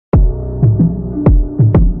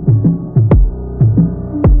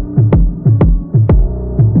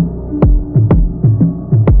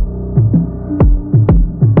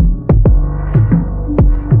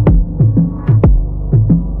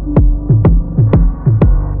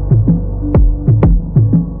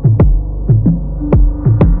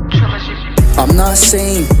not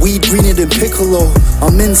sane, weed greener than piccolo.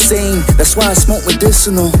 I'm insane, that's why I smoke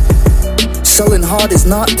medicinal. Selling hard is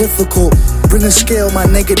not difficult. Bring a scale, my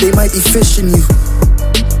nigga, they might be fishing you.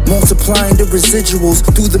 Multiplying the residuals,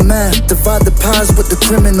 do the math, divide the pies with the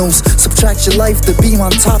criminals. Subtract your life, the beam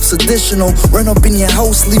on top's additional. Run up in your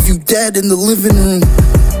house, leave you dead in the living room.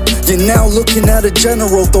 You're now looking at a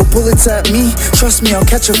general, throw bullets at me, trust me, I'll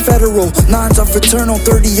catch a federal. 9s are fraternal,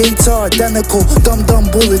 38s are identical. Dumb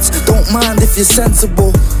bullets, don't mind if you're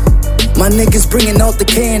sensible. My niggas bringing out the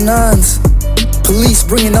K9s, police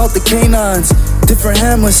bringing out the canines. Different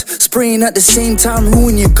hammers, spraying at the same time,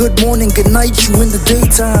 ruin your good morning, good night, you in the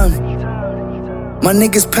daytime. My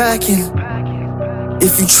niggas packing,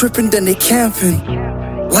 if you tripping then they camping,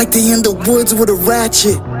 like they in the woods with a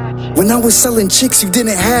ratchet. When I was selling chicks, you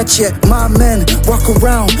didn't hatch yet. My men walk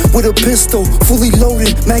around with a pistol, fully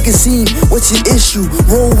loaded magazine. What's your issue?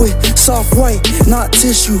 Roll with soft white, not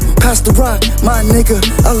tissue. Pass the rock, my nigga,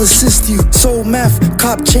 I'll assist you. Soul meth,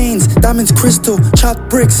 cop chains, diamonds crystal, chop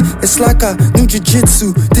bricks. It's like a new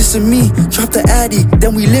jiu-jitsu. This and me, drop the addy,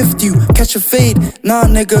 then we lift you. Catch a fade, nah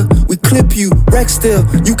nigga, we clip you. Rexdale,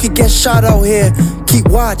 you could get shot out here. Keep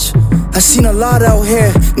watch, I seen a lot out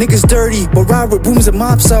here. Niggas dirty, but ride with booms and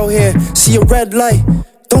mops out here. See a red light,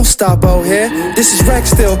 don't stop out here. This is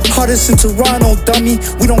Rexdale, hardest in Toronto, dummy.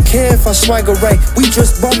 We don't care if I swagger right, we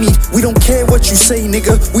just bummy. We don't care what you say,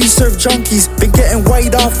 nigga, we serve junkies. Been getting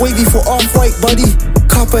white off way before off-white, buddy.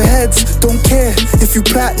 Copperheads, don't care if you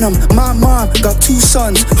platinum. My mom got 2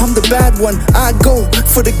 sons, I'm the bad one. I go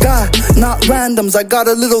for the guy, not randoms. I got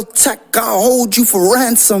a little tech, I'll hold you for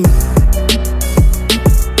ransom.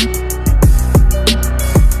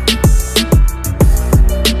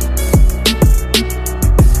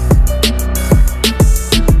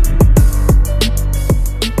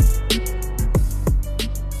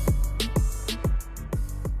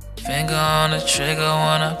 Finger on the trigger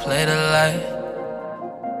when I play the light.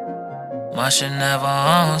 My shit never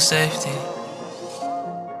on safety.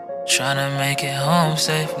 Tryna make it home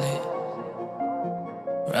safely.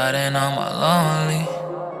 Riding on my lonely.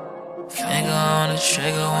 Finger on the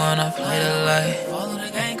trigger when I play the light. Follow the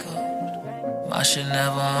gang code. My shit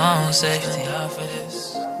never on safety.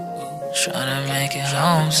 Tryna make it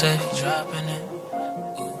home safely. Dropping it.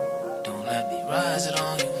 Don't let me rise it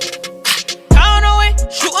on you.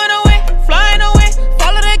 Shooting away, flying away,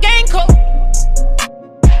 follow the gang code.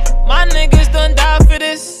 My niggas done die for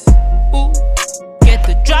this. Ooh, get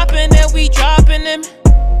the dropping, then we dropping them.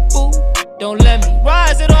 Ooh, don't let me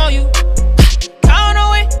rise it on you. Count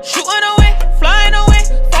away, shooting away, flying away,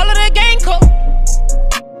 follow the gang code.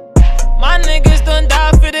 My niggas done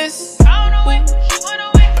die for this. Count away, shooting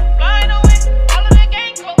away, flying away, follow the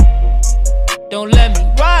gang code. Don't let me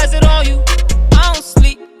rise it on you. I don't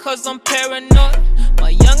sleep, cause I'm paranoid.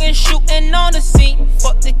 My youngin' shooting on the scene,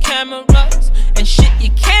 fuck the cameras and shit. You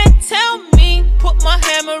can't tell me, put my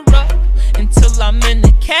hammer up until I'm in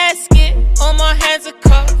the casket. All my hands are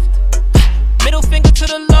cuffed. Middle finger to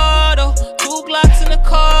the lotto, 2 Glocks in the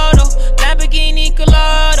car though. Lamborghini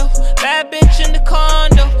Gallardo, bad bitch in the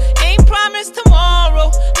condo. Ain't promised tomorrow,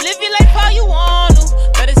 live your life how you want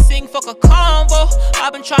to. Better sing, fuck a combo.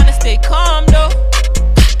 I've been trying to stay calm though.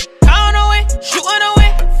 Count away, shooting away,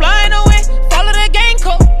 flying away, follow the gang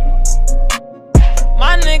code.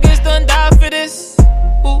 My niggas done die for this.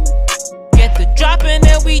 Ooh, get the dropping,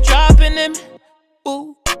 then we dropping them.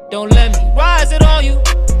 Ooh, don't let me rise it on you.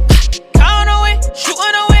 Count away,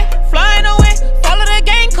 shooting away, flying away, follow the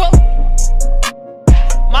gang code.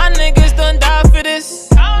 My niggas done die for this.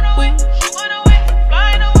 Count away, shooting away,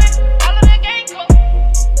 flying away, follow the gang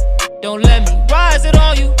code. Don't let me rise it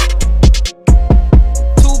on you.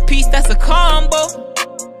 2-piece, that's a combo.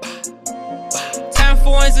 10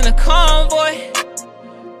 foreigns in a convoy.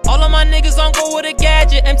 All of my niggas on go with a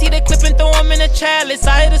gadget. Empty the clip and throw them in a chalice.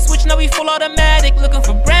 I hit a switch, now we full automatic. Looking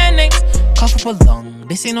for brand names. Cough up a lung,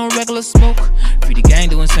 this ain't no regular smoke. Free the gang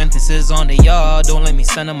doing sentences on the yard. Don't let me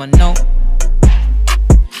send them a note.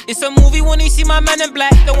 It's a movie when you see my man in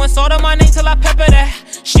black. The one saw to my name till I pepper that.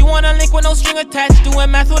 She wanna link with no string attached.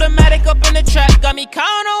 Doing math automatic up in the track. Got me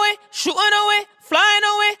counting away, shooting away, flying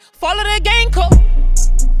away, follow the gang code.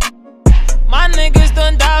 My niggas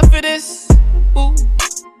done die for this. Ooh,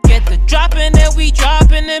 get the dropping, then we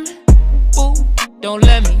dropping them. Ooh, don't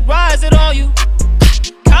let me rise it on you.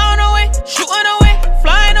 Count away, shooting away,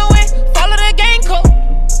 flying away, follow the gang code.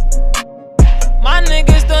 My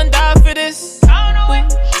niggas done die for this. Count away,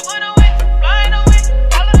 shooting away, flying away,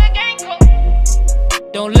 follow the gang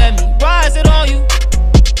code. Don't let me rise it on you.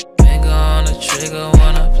 Finger on the trigger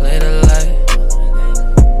when I play the light.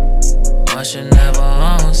 My shit never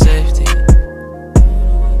on safety.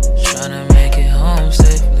 Tryna make it home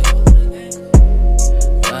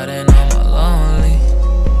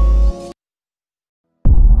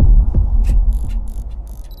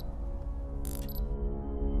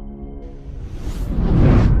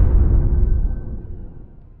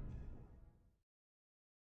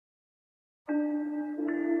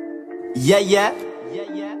Yeah.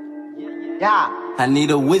 I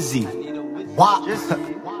need a Wizzy. What?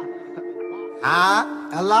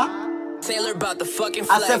 Ella? Taylor about the fucking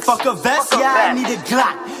I flex. said fuck a vest, yeah, I need a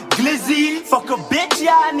Glock. Glizzy, fuck a bitch,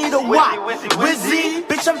 yeah, I need a what? Wizzy,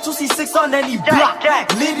 bitch, I'm 2C6 on any block.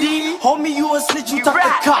 Liddy, homie, you a snitch, you talk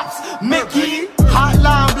to cops. Mickey,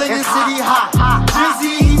 Hotline, blingin' city hot.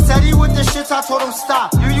 Drizzy, he said he with the shit, I told him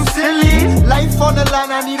stop. You silly? Life on the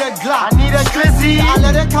line, I need a Glock. I need a Glizzy. I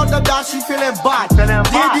let her count the dots, she feeling bad. Diddy,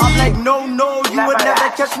 I'm like, no, you would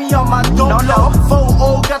never catch me on my dojo.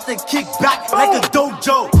 4-0, got the kick back like a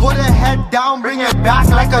dojo. Put her head down, bring it back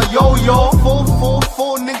like a yo-yo.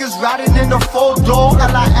 4 niggas riding in the 4-door.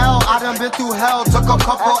 LIL, I done been through hell, took a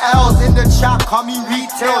couple L's in the chop, call me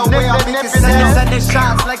retail. Way I make it sell. Sending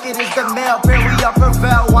shots like it is the mail. Pray we up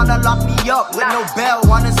Prevail, wanna lock me up with no bell,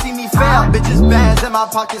 wanna see me fail. Bitches bands and my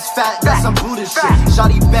pockets fat, that's some Buddha shit.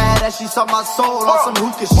 Shawty bad as she saw my soul on some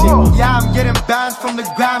hookah shit. Yeah, I'm getting bands from the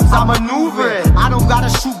grams, I maneuver it. I don't gotta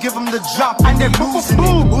shoot, give him the drop, and they losing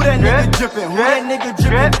it. Who that nigga drippin'? Who that nigga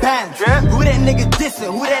drippin' pants? Who that nigga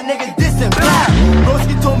dissin'? Who that nigga dissin'?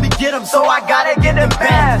 Broski told me get him, so I gotta get him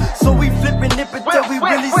back. So we flippin' nip it till we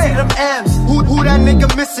really see them M's. Who that nigga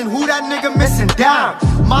missing? Who that nigga missing? Damn.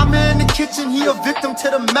 Mama in the kitchen, he a victim to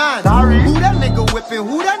the man. Who that nigga whipping?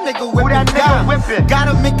 Who that nigga whipping? Down.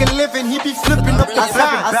 Gotta make a living, he be flipping up the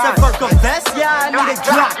fan. I said fuck a vest, yeah, I need a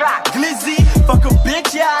Glock. Glizzy, fuck a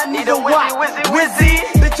bitch, yeah, I need a what? Wizzy,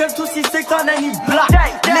 bitch, I'm 2C6 on any block.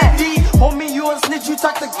 Liddy, homie, you a snitch, you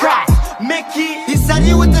talk to cops. Mickey, he said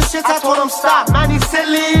he with the shit, I told him stop. Man, he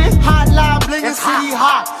silly. Hotline, blingin' city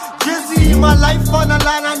hot. Drizzy, my life on the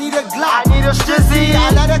line, I need a Glock. I need a Drizzy.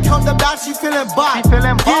 I let her count the dots, she feeling bad.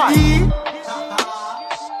 Giddy.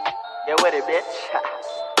 Get with it, bitch.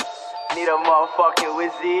 Need a motherfucking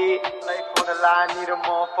Wizzy. Life on the line, need a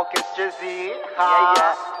motherfucking Drizzy.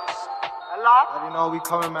 Yeah. Hello? You know we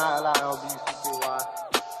coming, man. LILBCKY.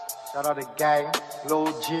 Shout out the gang,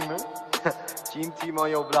 Lil G-Man. Dream team on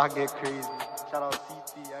your block get crazy. Shout out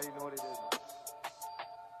CT, I already know what it is.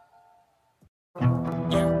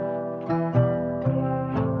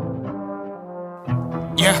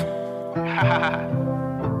 Yeah.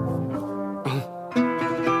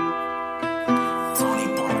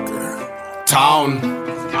 Town.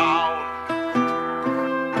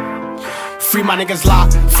 Free my niggas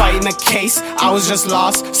locked, fighting a case. I was just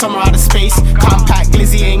lost, somewhere out of space. Compact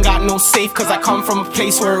Glizzy ain't got no safe, cause I come from a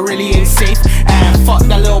place where it really ain't safe. And fuck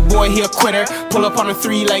that little boy, he a quitter. Pull up on a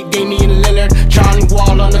 3 like Damian Lillard. Drowning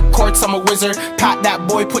wall on the courts, I'm a wizard. Pat that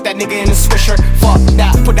boy, put that nigga in a swisher. Fuck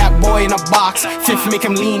that, put that boy in a box. Fifth, make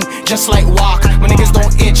him lean, just like walk. My niggas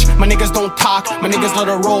don't itch, my niggas don't talk. My niggas let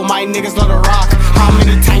her roll, my niggas let her rock. How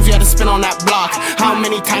many times you had to spin on that block? How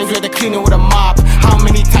many times you had to clean it with a mop? How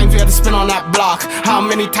many times you had to spin on that block? How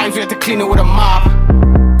many times you had to clean it with a mop?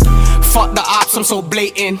 Fuck the ops, I'm so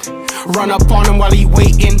blatant. Run up on him while he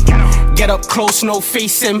waiting. Get up close, no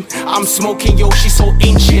face him. I'm smoking, yo, she's so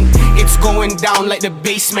ancient. It's going down like the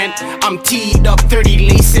basement. I'm teed up 30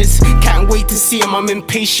 laces. Can't wait to see him, I'm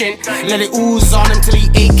impatient. Let it ooze on him till he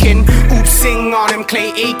aching. Oops, sing on him,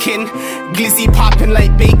 Clay Aiken. Glizzy popping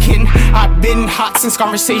like bacon. I've been hot since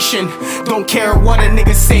conversation. Don't care what a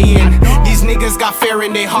nigga saying. These niggas got fear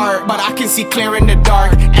in their heart, but I can see clear in the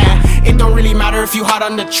dark. And it don't really matter if you hot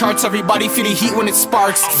on the charts. Everybody feel the heat when it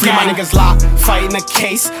sparks. Free my niggas locked, fighting a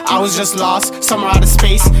case. I was just lost, somewhere out of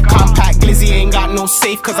space. Compact Glizzy ain't got no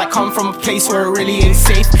safe, cause I come from a place where it really ain't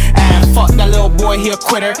safe. And fuck that little boy, he a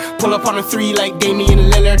quitter. Pull up on a 3 like Damian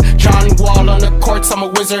Lillard. Drowning wall on the courts, I'm a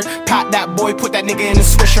wizard. Pat that boy, put that nigga in a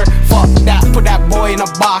swisher. Fuck that, put that boy in a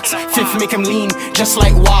box. Fifth, make him lean, just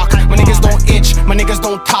like walk. My niggas don't itch, my niggas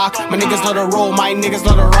don't talk. My niggas let her roll, my niggas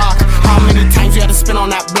let her rock. How many times you had to spin on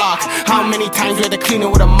that block? How many times you had to clean it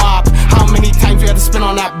with a mop? How many times you had to spin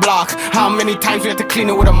on that block? How many times you had to clean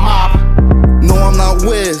it with a mop? No, I'm not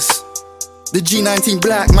Wiz. The G19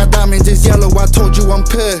 black, my diamond is yellow. I told you I'm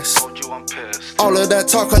pissed. All of that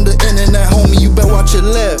talk on the internet, homie, you better watch your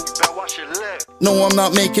lip. No, I'm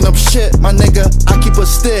not making up shit, my nigga, I keep a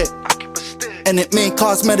stick. And it made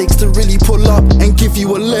cosmetics to really pull up and give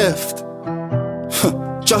you a lift.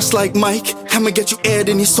 Just like Mike, I'ma get you aired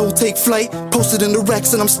and your soul take flight. Posted in the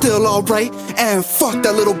Rex and I'm still alright. And fuck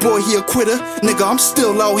that little boy, he a quitter. Nigga, I'm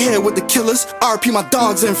still out here with the killers. RP my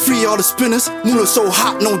dogs and free all the spinners. Moula so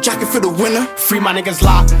hot, no jacket for the winter. Free my niggas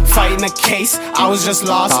locked, fighting a case. I was just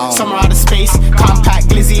lost, somewhere out of space. Compact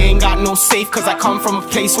Glizzy ain't got no safe, cause I come from a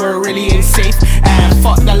place where it really ain't safe. And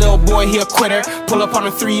fuck that little boy, he a quitter. Pull up on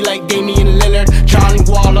a 3 like Damian Lillard. Drowning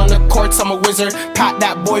wall on the courts, I'm a wizard. Pat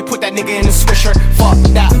that boy, put that nigga in a swisher. Fuck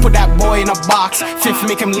that, put that boy in a box. Fifth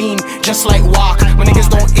make him lean, just like walk. My niggas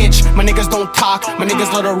don't itch, my niggas don't talk. My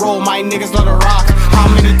niggas love to roll, my niggas love to rock. How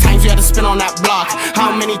many times we had to spin on that block?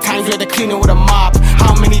 How many times we had to clean it with a mop?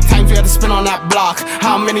 How many times we had to spin on that block?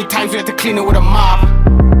 How many times we had to clean it with a mop?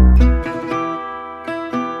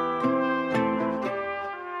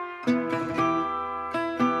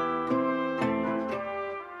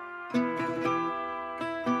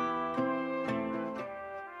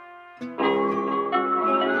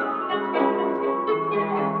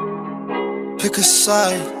 Pick a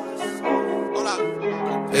side.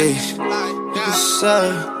 Hey, pick a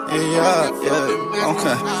side. Yeah,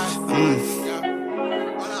 okay.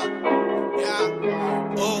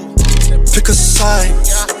 Pick a side.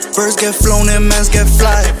 Birds get flown and mans get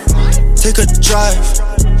fly. Take a drive.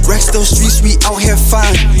 Rexdale streets, we out here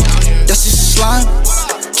fine. That's just slime.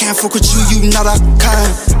 Can't fuck with you, you not our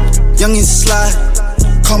kind. Young and slide.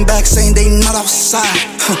 Come back saying they not outside.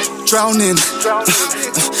 Drowning.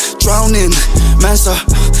 Drowning, man's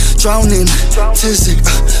drowning, Tizik,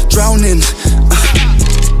 drowning,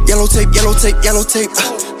 yellow tape, yellow tape, yellow tape.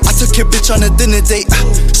 I took your bitch on a dinner date.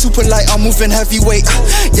 Super light, I'm moving heavyweight.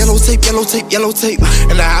 Yellow tape, yellow tape, yellow tape.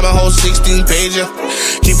 And I have a whole 16 pager,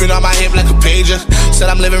 keep it on my hip like a pager. Said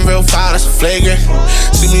I'm living real fine, that's flagrant.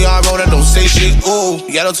 See me on road and don't say shit. Ooh,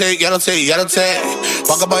 yellow tape, yellow tape, yellow tape.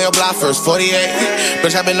 Walk up on your block first, 48.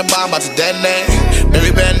 Bitch, I been the bomb, about to detonate.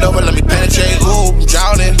 Baby, bend over, let me penetrate. Ooh,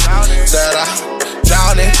 drowning. Said I'm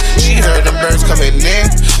drowning. She heard the birds coming in,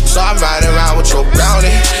 so I'm riding around with your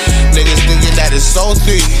brownie. Niggas thinking that it's so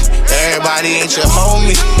sweet. Everybody ain't your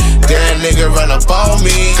homie. Damn nigga run up on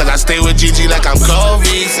me, cause I stay with Gigi like I'm Kobe.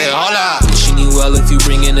 Say hold up. She knew well if you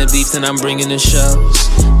bringin' the beef, then I'm bringing the shells.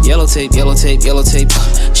 Yellow tape, yellow tape, yellow tape.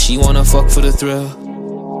 She wanna fuck for the thrill.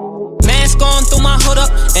 Man's gone through my hood up,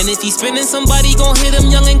 and if he spinning, somebody gon' hit him.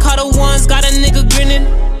 Young and Carter ones, got a nigga grinning.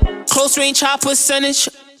 Close range high percentage.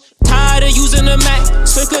 Tired of using the Mac,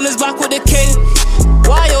 circle his block with a K.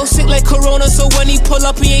 Yo sick like Corona, so when he pull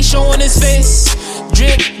up, he ain't showing his face.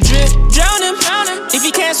 Drip, drip, drown him. If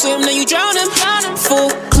he can't swim, then you drown him.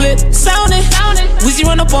 Full clip, sound it. Wizzy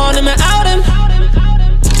run up on him and out him.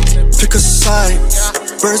 Pick a side.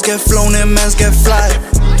 Birds get flown and mans get fly.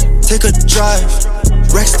 Take a drive.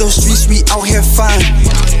 Rexdale streets, we out here fine.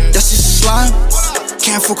 That's just slime.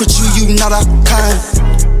 Can't fuck with you, you not our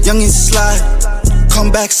kind. Young and slide.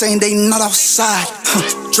 Come back saying they not outside.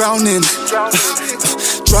 Drowning,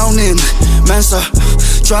 drowning, man's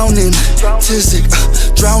drowning, Tizik,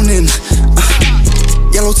 drowning.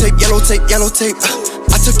 Yellow tape, yellow tape, yellow tape.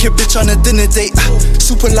 I took your bitch on a dinner date.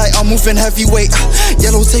 Super light, I'm moving heavyweight.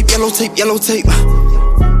 Yellow tape, yellow tape, yellow tape.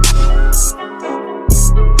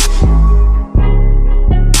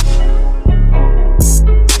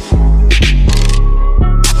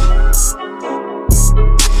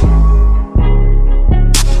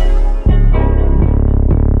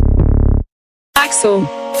 Axel.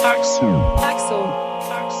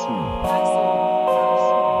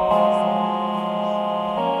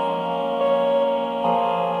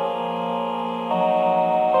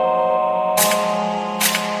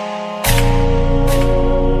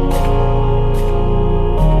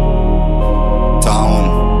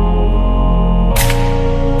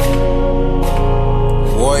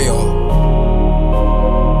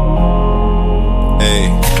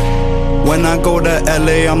 When I go to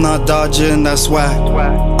LA, I'm not dodging, that's whack.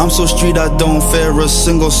 I'm so street, I don't fear a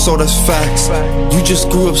single soul, that's facts. You just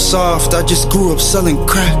grew up soft, I just grew up selling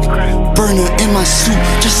crack. Burner in my suit,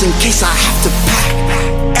 just in case I have to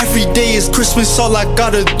pack. Every day is Christmas, all I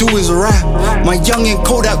gotta do is rap. My young and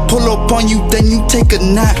Kodak pull up on you, then you take a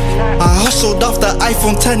nap. I hustled off the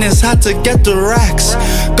iPhone 10s, had to get the racks.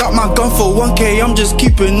 Got my gun for 1K, I'm just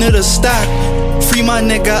keeping it a stack. Free my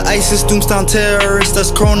nigga ISIS, Doomstown terrorists,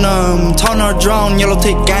 that's Cronum. Town or drown, yellow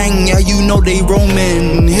tape gang, yeah you know they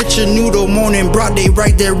roaming. Hit your noodle morning, broad day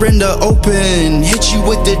right there in the open. Hit you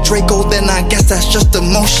with the Draco, then I guess that's just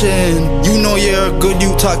emotion. You know you're good,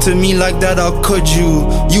 you talk to me like that, how could you?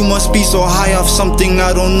 You must be so high off something,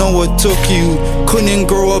 I don't know what took you. Couldn't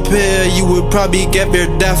grow up here, you would probably get beer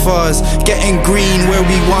daffers. Getting green where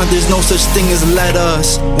we want, there's no such thing as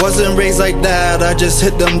lettuce. Wasn't raised like that, I just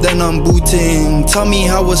hit them then I'm booting. Tell me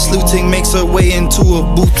how a sleuting makes her way into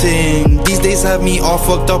a booting. These days have me all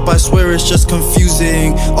fucked up, I swear it's just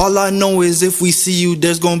confusing. All I know is if we see you,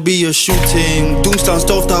 there's gonna be a shooting. Doomstown,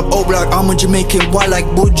 stovetop, O-Block, I'm a Jamaican boy like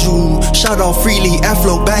Buju. Shout out freely,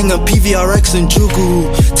 Afro, Banger, PVRX and Jugu.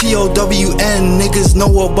 TOWN, niggas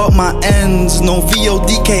know about my ends. No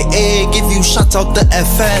VODKA, give you shots out the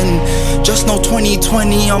FN. Just know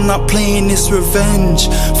 2020, I'm not playing this revenge.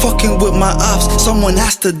 Fucking with my ops, someone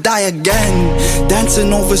has to die again.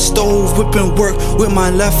 Dancing over stove, whipping work with my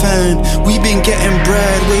left hand. We been getting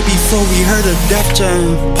bread way before we heard of Def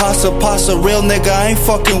Jam. Pasa, real nigga, I ain't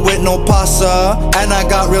fucking with no pasa. And I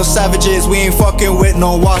got real savages, we ain't fucking with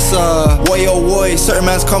no wassa. Boy oh boy, certain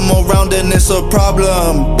mans come around and it's a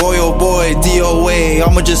problem. Boy oh boy, DOA,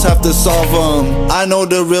 I'ma just have to solve them. I know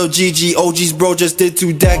the real GG, OGs bro just did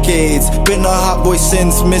 2 decades. Been a hot boy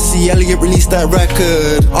since Missy Elliott released that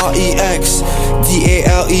record.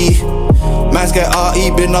 REXDALE, mans get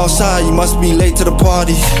RE, been outside, you must be late to the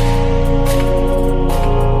party.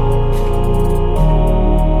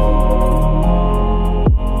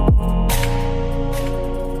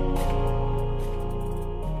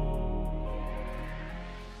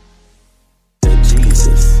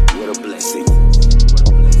 Jesus, what a blessing.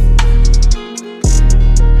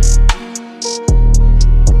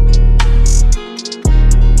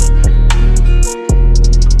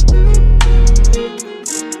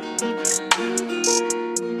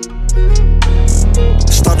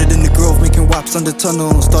 Started in the grove, making waps on the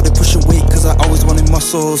tunnel. Started pushing weight cause I always wanted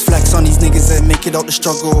muscles. Flex on these niggas and make it out the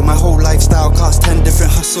struggle. My whole lifestyle cost 10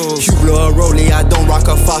 different hustles. Hublot or Rollie, I don't rock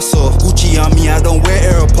a fossil. Gucci on me, I don't wear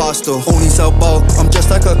Aeropostale. Only sell bulk, I'm just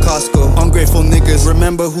like a Costco. Ungrateful niggas,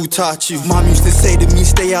 remember who taught you. Mom used to say to me,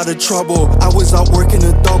 stay out of trouble. I was out working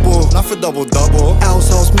a double, not for double-double. Al's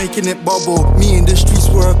house making it bubble. Me and the streets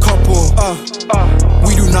were a couple.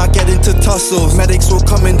 We do not get into tussles. Medics will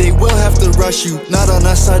come and they will have to rush you. Not on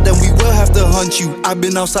our side, then we will have to hunt you. I've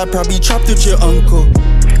been outside, probably trapped with your uncle.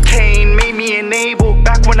 Cain made me an able,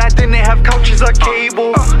 back when I didn't have couches or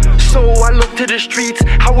cable. So I looked to the streets,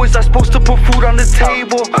 how was I supposed to put food on the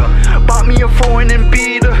table? Bought me a foreign and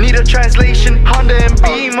beater, need a translation, Honda and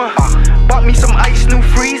Beamer. Bought me some ice, new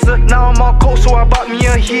freezer, now I'm all cold so I bought me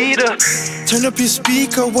a heater. Turn up your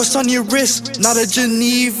speaker, what's on your wrist? Not a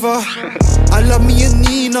Geneva. I love me a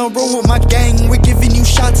Nina, roll with my gang, we're giving you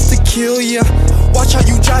shots to kill ya. Watch how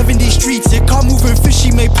you drive in these streets, your car moving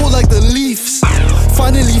fishy, may pull like the Leafs.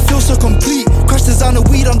 Finally feel so complete, crush designer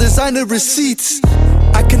weed on designer receipts.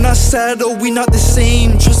 I cannot settle, we not the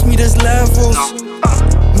same, trust me there's levels.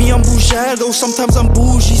 Me I'm bougado, sometimes I'm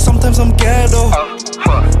bougie, sometimes I'm ghetto.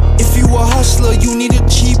 If you a hustler, you need it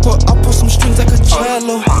cheaper, I'll put some strings like a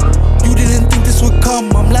cello. You didn't think this would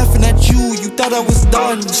come, I'm laughing at you, you thought I was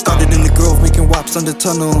done. Started in the grove, making waps on the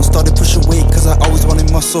tunnel. Started pushing weight cause I always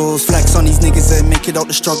wanted muscles. Flex on these niggas and make it out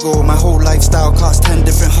the struggle. My whole lifestyle cost 10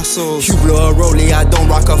 different hustles. Hublot or Rollie, I don't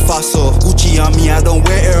rock a fossil. Gucci on me, I don't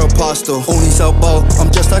wear Aeropostale. Only sell bulk,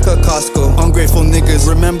 I'm just like a Costco. Ungrateful niggas,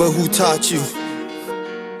 remember who taught you.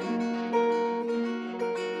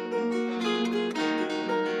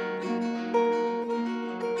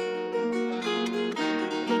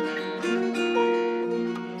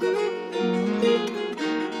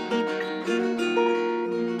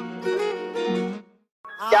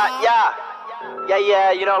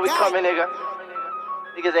 Yeah, you know we coming, nigga.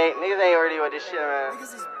 Niggas ain't ready with this shit, man.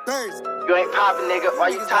 You ain't poppin', nigga. Why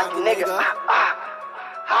you talking, nigga?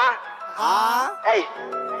 Hey.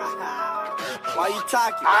 Why you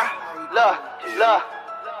talking? Look.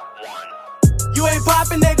 You ain't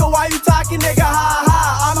poppin', nigga. Why you talking, nigga?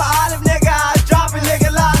 I'm a olive, nigga. I drop it,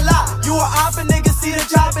 nigga. La. You a oppa, nigga. See the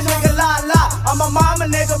choppin', nigga. La. I'm a mama,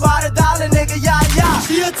 nigga. By the dollar, nigga. Yeah.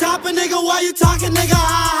 She a topper, nigga. Why you talking, nigga?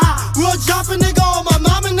 Real dropping, nigga. On my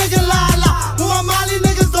mama, nigga. La. Who my Molly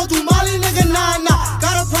niggas don't do Molly, nigga. Nah.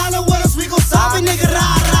 Got a problem with us, we gon' solve it, nigga.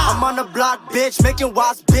 Rah. I'm on the block, bitch. Making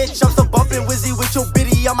wasp, bitch. I'm still bumping Wizzy with your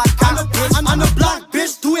bitty on my cock, bitch. I'm on the block,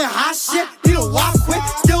 bitch. Doing hot shit. Need to walk quick.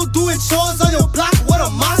 Still doing chores on your block. What a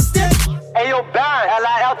monster. Hey, yo, Baron,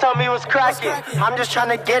 LIL told me it was cracking. I'm just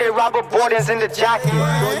trying to get it, Robert Borden's in the jacket.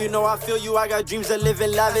 Bro, you know I feel you, I got dreams of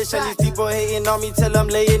living lavish. And these people hating on me till I'm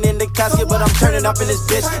laying in the casket. But I'm turning up in this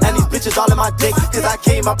bitch, and these bitches all in my dick. Cause I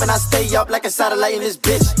came up and I stay up like a satellite in this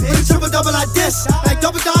bitch. With a triple double like this, like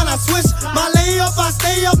double down I switch. My lay up, I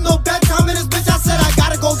stay up, no bedtime in this bitch. I said I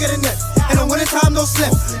gotta go get a nip. In the winter time, no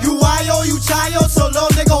slip. You YO, you child, so low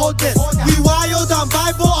nigga hold this. We YO down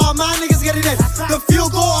Bible, all my niggas get it in. The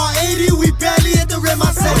field goal on 80, we barely hit the rim,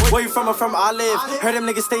 I said. Where you from? I'm from Olive. Heard them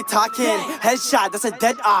niggas stay talking. Headshot, that's a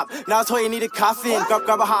dead op. Now it's where you need a coffin.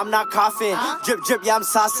 Grab a hot, I'm not coughing. Drip, yeah, I'm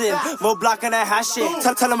saucing. More block on that hash shit.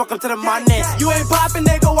 Tell them welcome to the money. You ain't poppin',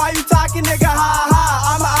 nigga, why you talking, nigga?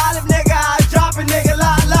 I'm a Olive, nigga, I drop it, nigga,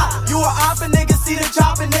 la. You a oppa, nigga, see the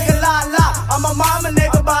choppin', nigga, la. I'm a mama,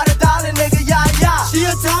 nigga, by the dollar, nigga, yeah. She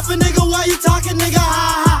a topper, nigga, why you talking, nigga?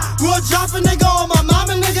 Real droppin', nigga, on my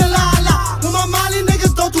mama, nigga, la. When my Molly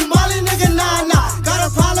niggas don't do Molly, nigga, nah. Got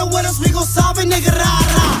a problem with us, we gon' solve it, nigga, rah.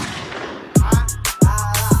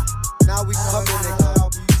 Now we coming, nigga.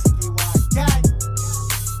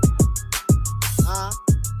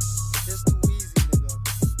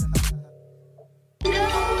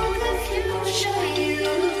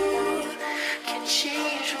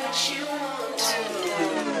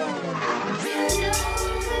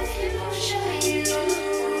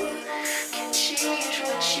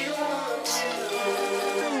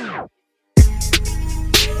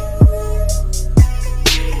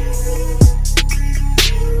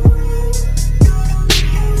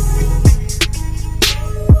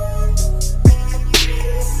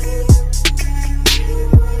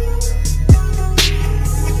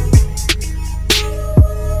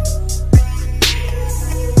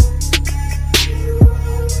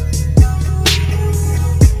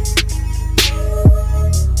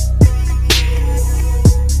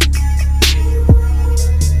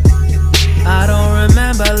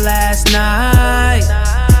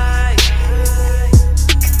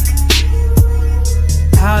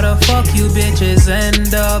 niggas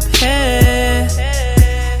end up here.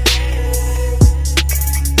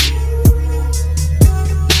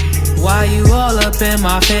 Why you all up in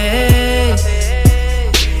my face?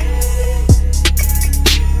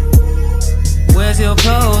 Where's your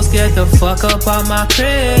clothes? Get the fuck up out my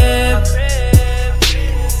crib.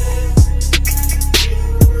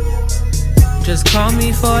 Just call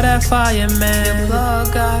me for that fireman. Your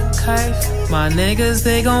plug got kife. My niggas,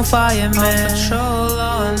 they gon' fire, man. On patrol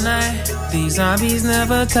all night. These zombies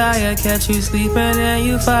never tired. Catch you sleeping and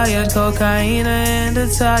you fired. Cocaine and the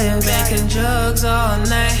tire. Making drugs all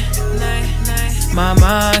night. My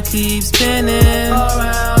mind keeps spinning.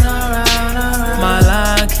 Around. My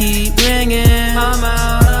line keep ringing. I'm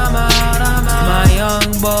out. My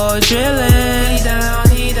young boy drilling.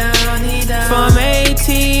 He down. From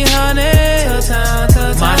 1800 to town.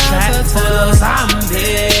 My track full of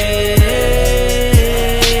zombies.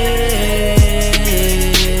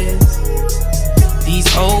 These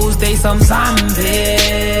hoes, they some zombies.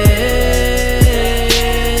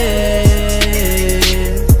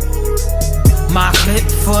 My clip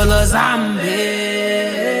full of zombies.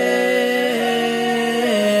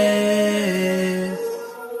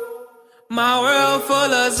 My world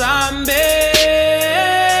full of zombies.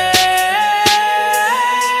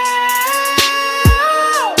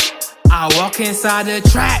 I walk inside the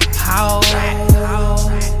trap house.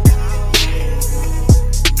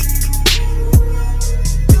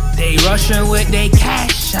 They rushing with they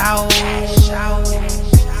cash out.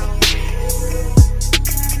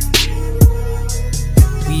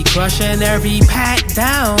 We crushing every pack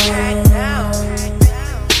down.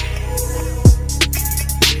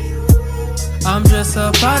 I'm just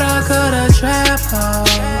a product of the trap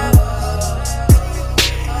house.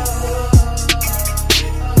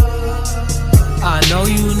 I know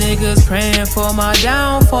you niggas praying for my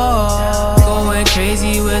downfall. Going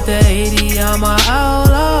crazy with the 80, I'm a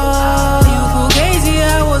outlaw. You fugazi,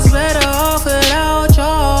 I was better off without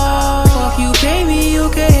y'all. Fuck you, pay me, you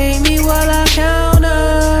can hate me while I count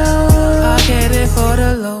up. I get it for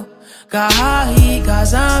the low. Got high heat, got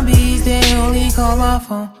zombies, they only call my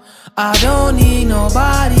phone. I don't need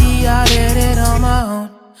nobody, I did it on my own.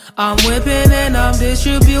 I'm whipping and I'm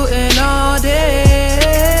distributing all day.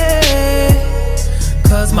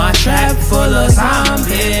 Cause my trap full of zombies.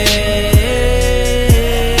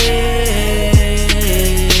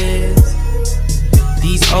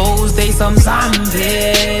 These hoes, they some zombies.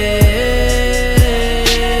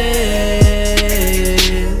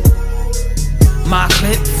 My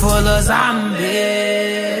clip full of zombies.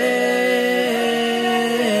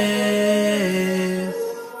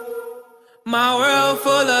 My world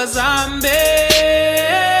full of zombies.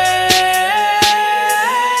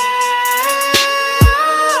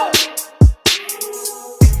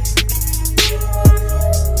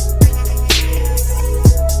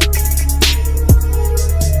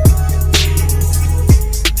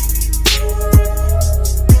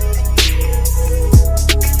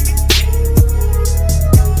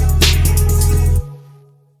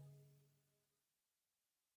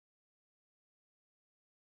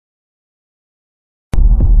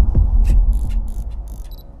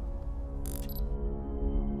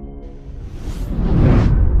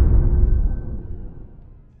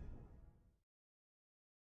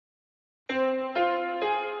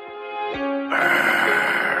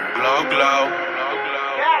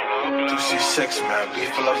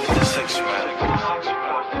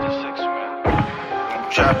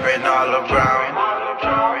 Trapping all around,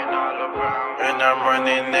 and I'm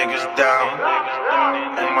running niggas down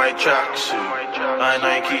in my tracksuit, a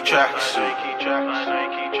Nike tracksuit.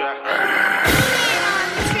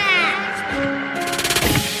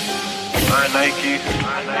 Nike,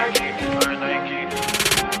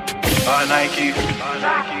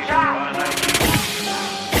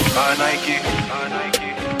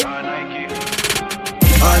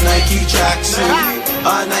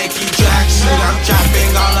 I'm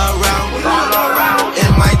trapping all around.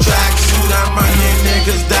 In my tracksuit, I'm running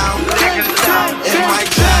niggas down. In my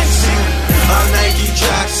tracksuit,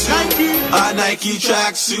 a Nike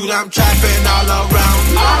tracksuit, I'm trapping all around.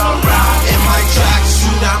 In my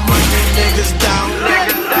tracksuit, I'm running niggas down.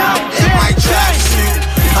 In my tracksuit,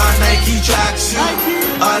 a Nike tracksuit,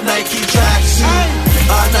 a Nike tracksuit,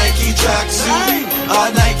 a Nike tracksuit,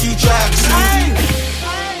 a Nike tracksuit.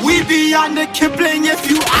 We be on the Kipling if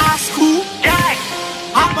you ask who.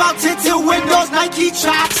 How about tinted windows, Nike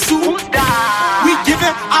tracksuit? We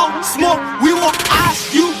giving out smoke, we won't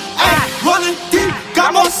ask you. Ay, rolling deep,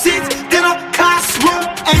 got more seats than a classroom.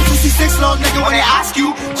 And you 2C6, little nigga, when they ask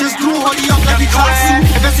you, just do hoodie up like we trust you.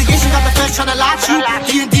 Investigation got the feds tryna latch you.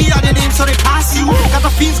 D&D are the name, so they pass you. Got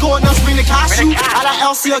the fiends going nuts, bring the cash you. I like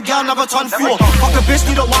LC, a girl, never turn fool. Fuck a bitch,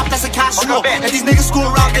 need a wop, that's a cash flow. And these niggas screw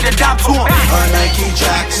around, get a dab to 'em. A Nike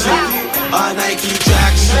tracksuit, a Nike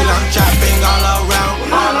tracksuit. I'm trapping all around.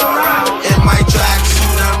 In my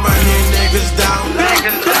tracksuit, I'm running niggas down.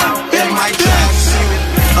 In my tracksuit,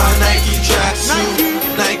 a Nike tracksuit.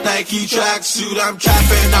 Nike tracksuit, I'm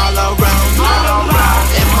trapping all around.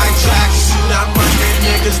 In my tracksuit, I'm running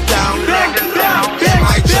niggas down. In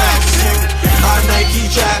my tracksuit, a Nike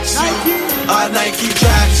tracksuit, a Nike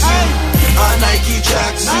tracksuit, a Nike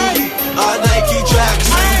tracksuit, a Nike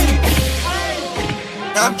tracksuit.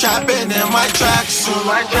 I'm trapping in my tracksuit.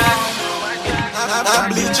 I'm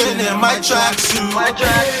bleaching in my tracksuit.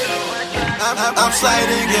 I'm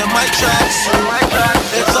sliding in my tracksuit.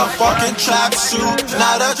 It's a fucking tracksuit,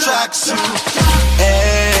 not a tracksuit.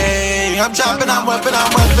 Hey, I'm trapping, I'm whipping,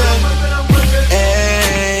 I'm whipping.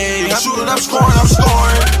 Hey, I'm shooting, I'm scoring, I'm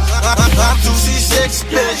scoring. I'm 2C6,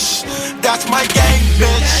 bitch. That's my gang,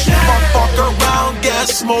 bitch. Fuck around, get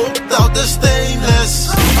smoked out the stainless.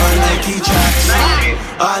 A Nike tracksuit,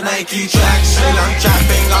 a Nike tracksuit. I'm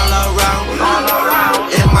trapping all around.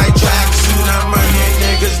 In my tracksuit, I'm running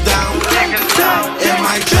niggas down. In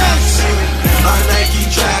my tracksuit, a Nike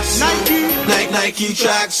tracksuit, Nike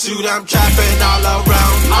tracksuit. I'm trapping all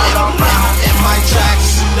around. In my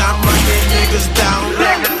tracksuit, I'm running niggas down.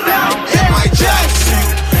 In my tracksuit,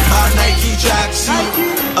 a Nike tracksuit,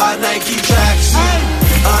 a Nike tracksuit,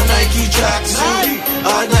 a Nike tracksuit,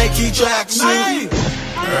 a Nike tracksuit.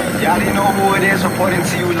 Y'all didn't know who it is, reporting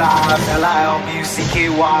to you live. LILBUCKY.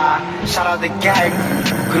 Shout out the gang,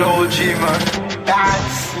 Glow Dreamer,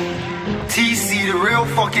 Dance, TC, the real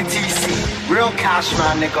fucking TC, real cash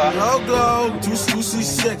man, nigga. Glow,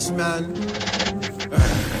 2C6, man.